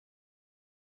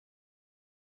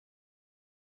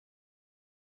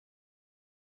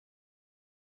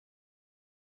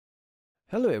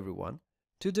Hello everyone.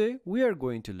 Today we are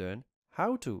going to learn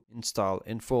how to install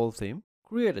Enfold theme,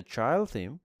 create a child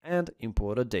theme, and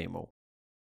import a demo.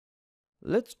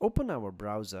 Let's open our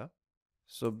browser.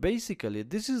 So basically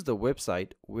this is the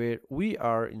website where we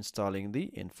are installing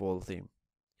the Enfold theme.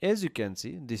 As you can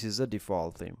see, this is a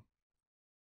default theme.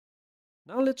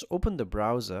 Now let's open the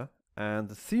browser, and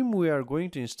the theme we are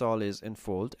going to install is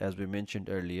Enfold, as we mentioned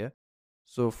earlier.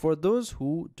 So for those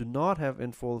who do not have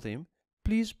Enfold theme,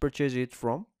 please purchase it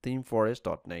from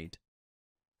themeforest.net.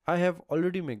 I have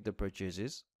already made the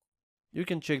purchases. You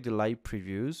can check the live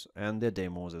previews and their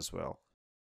demos as well.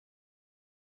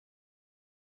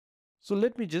 So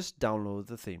let me just download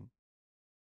the theme.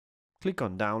 Click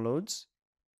on Downloads,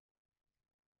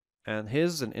 and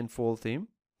here's an Enfold theme.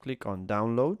 Click on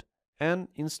Download and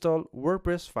install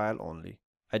WordPress file only.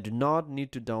 I do not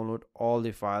need to download all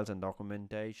the files and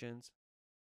documentations.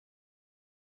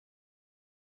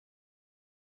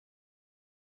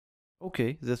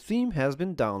 Okay, the theme has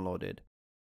been downloaded.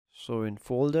 So in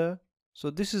folder,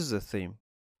 so this is the theme.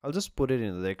 I'll just put it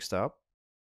in the desktop.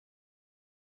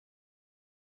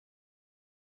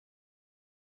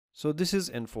 So this is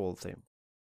Enfold theme.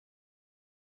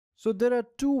 So there are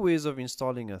two ways of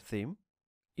installing a theme.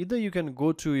 Either you can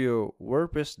go to your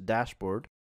WordPress dashboard.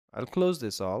 I'll close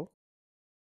this all.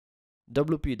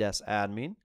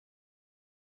 wp-admin.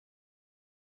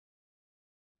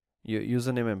 Your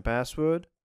username and password.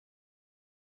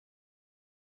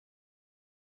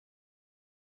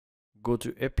 Go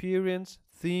to Appearance,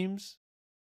 Themes,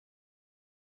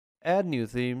 Add New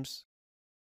Themes,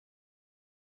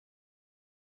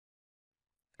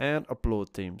 and Upload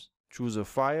Themes. Choose a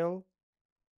file,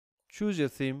 choose your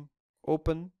theme,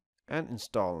 open, and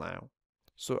install now.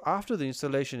 So after the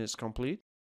installation is complete,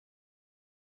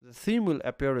 the theme will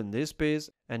appear in this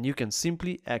page and you can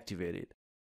simply activate it.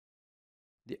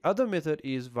 The other method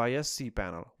is via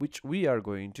Cpanel, which we are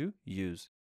going to use.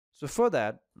 So for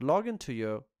that, log into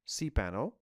your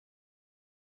Cpanel,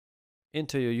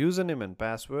 enter your username and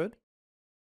password,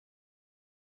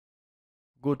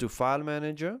 go to File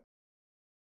Manager,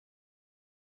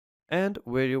 and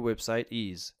where your website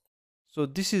is. So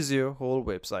this is your whole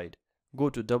website. Go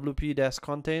to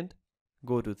wp-content,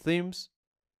 go to Themes,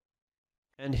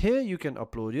 and here you can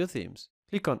upload your themes.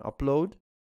 Click on Upload,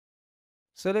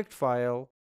 select File,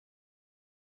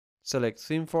 select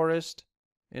Theme Forest,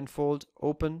 Enfold,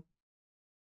 Open.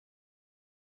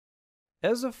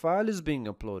 As the file is being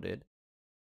uploaded,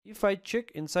 if I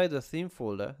check inside the theme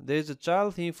folder, there is a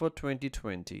child theme for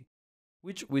 2020,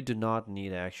 which we do not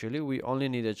need actually. We only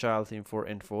need a child theme for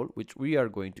Enfold, which we are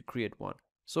going to create one.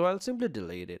 So I'll simply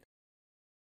delete it.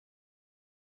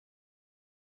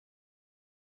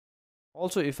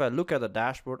 Also, if I look at the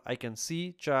dashboard, I can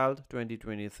see child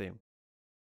 2020 theme.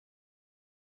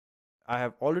 I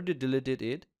have already deleted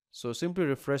it, so simply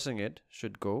refreshing it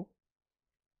should go.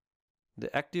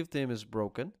 The active theme is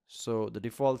broken, so the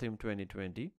default theme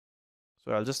 2020.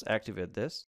 So I'll just activate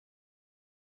this.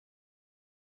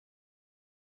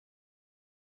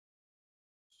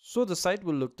 So the site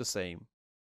will look the same.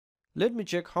 Let me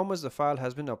check how much the file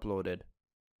has been uploaded.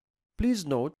 Please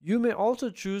note, you may also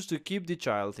choose to keep the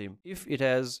child theme if it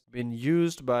has been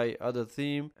used by other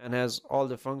theme and has all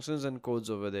the functions and codes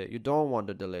over there. You don't want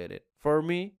to delete it. For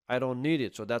me, I don't need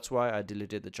it, so that's why I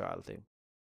deleted the child theme.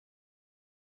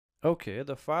 Okay,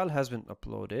 the file has been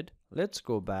uploaded. Let's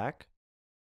go back.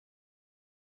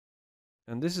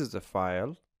 And this is the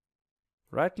file.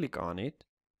 Right click on it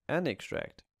and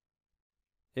extract.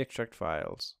 Extract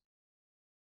files.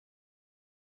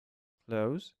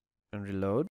 Close and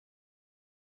reload.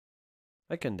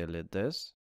 I can delete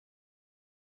this.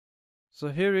 So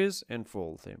here is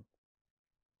Enfold theme.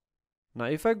 Now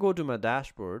if I go to my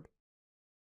dashboard,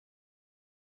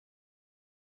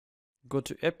 go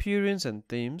to Appearance and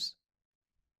Themes,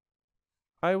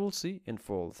 I will see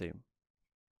Enfold theme.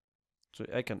 So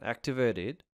I can activate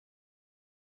it.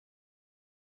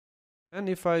 And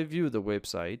if I view the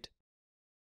website,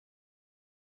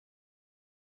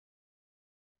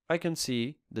 I can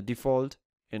see the default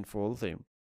Enfold theme.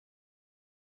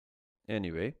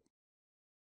 Anyway,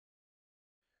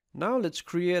 now let's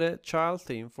create a child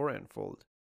theme for Enfold.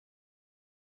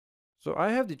 So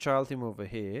I have the child theme over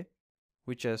here,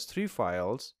 which has three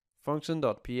files: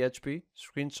 function.php,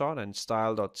 screenshot, and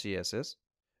style.css.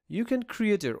 You can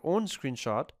create your own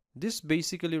screenshot. This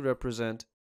basically represents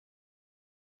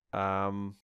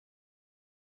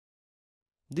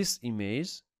this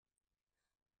image.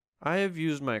 I have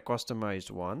used my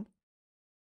customized one.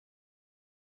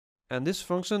 And this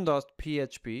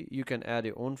function.php, you can add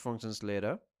your own functions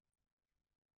later.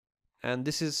 And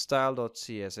this is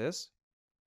style.css.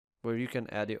 where you can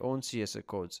add your own CSS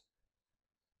codes.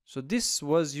 So this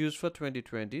was used for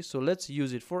 2020, so let's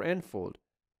use it for Enfold.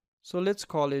 So let's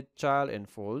call it child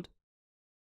Enfold,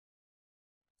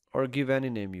 or give any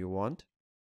name you want.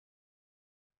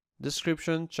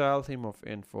 Description: child theme of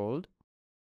Enfold.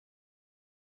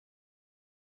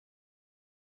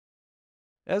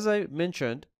 As I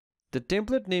mentioned, the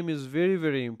template name is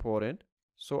very important,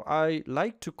 so I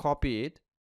like to copy it.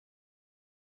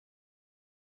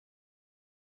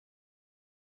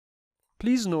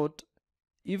 Please note,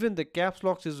 even the caps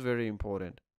lock is very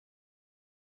important.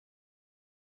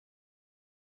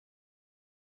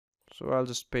 So I'll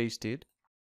just paste it.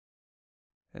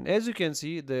 And as you can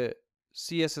see, the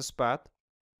CSS path,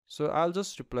 so I'll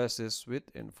just replace this with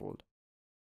Enfold.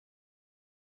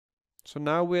 So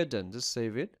now we're done. Just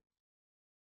save it.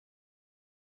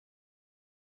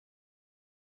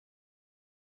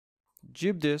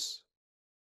 Zip this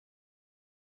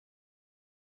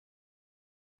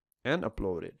and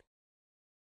upload it.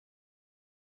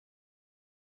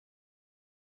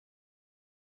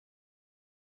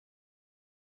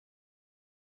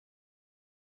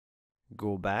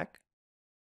 Go back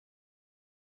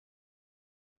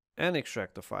and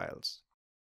extract the files.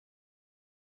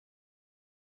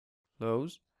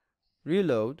 Close,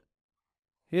 reload.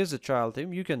 Here's the child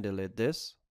theme. You can delete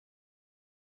this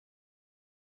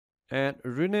and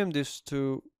rename this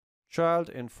to child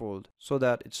Enfold so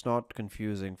that it's not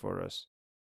confusing for us.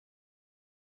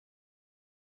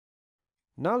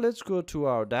 Now let's go to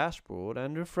our dashboard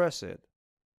and refresh it.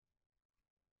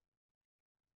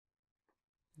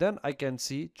 Then I can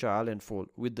see child Enfold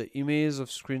with the image of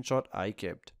screenshot I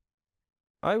kept.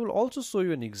 I will also show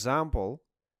you an example,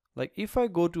 like if I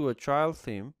go to a child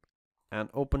theme and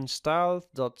open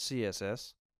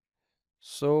styles.css.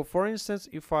 So for instance,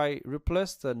 if I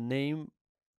replace the name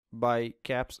by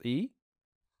caps E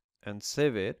and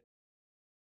save it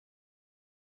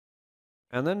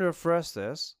and then refresh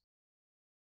this,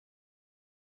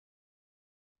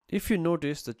 if you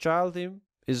notice, the child theme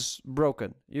is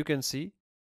broken. You can see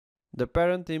the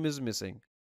parent theme is missing.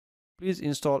 Please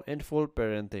install Enfold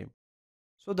parent theme.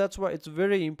 So that's why it's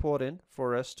very important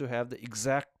for us to have the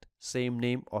exact same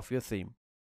name of your theme.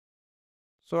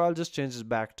 So I'll just change this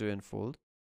back to Enfold.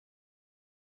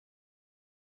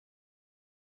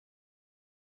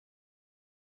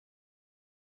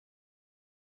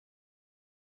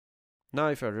 Now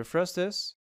if I refresh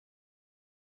this,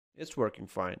 it's working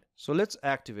fine. So let's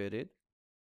activate it.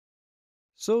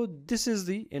 So this is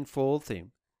the Enfold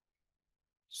theme.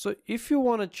 So if you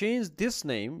want to change this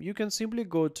name, you can simply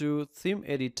go to theme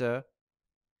editor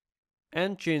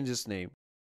and change this name.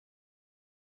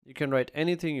 You can write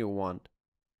anything you want,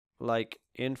 like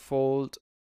Enfold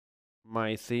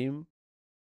my theme,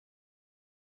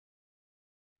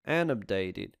 and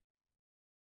update it.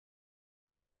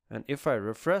 And if I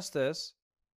refresh this,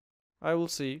 I will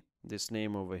see this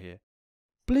name over here.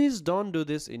 Please don't do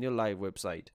this in your live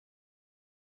website,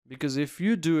 because if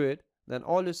you do it, then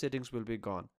all your settings will be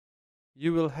gone.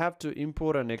 You will have to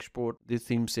import and export the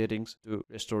theme settings to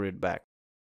restore it back.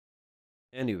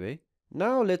 Anyway,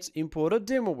 now let's import a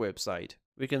demo website.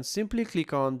 We can simply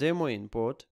click on Demo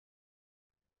Import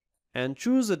and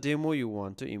choose the demo you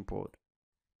want to import.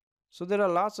 So there are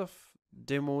lots of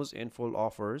demos Enfold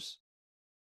offers.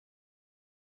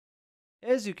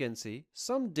 As you can see,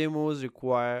 some demos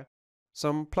require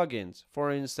some plugins.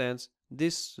 For instance,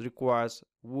 this requires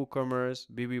WooCommerce,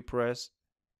 BBPress.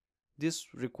 This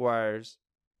requires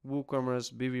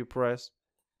WooCommerce, BBPress.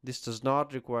 This does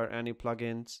not require any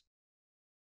plugins.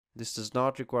 This does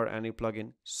not require any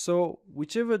plugin. So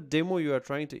whichever demo you are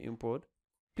trying to import,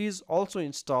 please also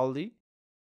install the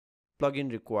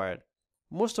plugin required.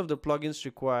 Most of the plugins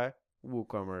require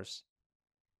WooCommerce.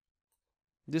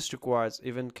 This requires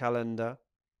Event Calendar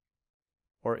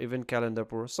or Event Calendar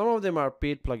Pro. Some of them are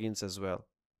paid plugins as well.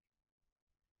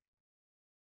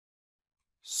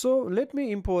 So let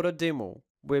me import a demo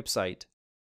website.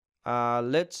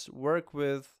 Let's work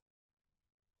with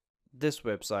this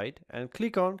website and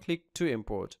click to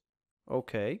import.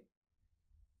 Okay.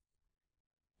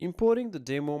 Importing the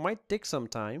demo might take some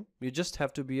time. You just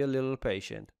have to be a little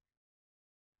patient.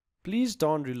 Please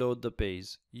don't reload the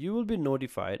page. You will be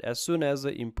notified as soon as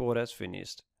the import has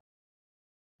finished.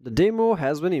 The demo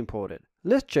has been imported.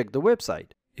 Let's check the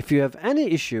website. If you have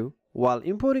any issue while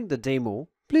importing the demo,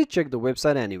 please check the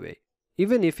website anyway,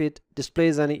 even if it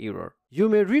displays any error. You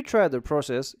may retry the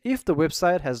process if the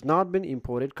website has not been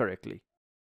imported correctly.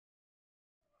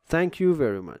 Thank you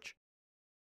very much.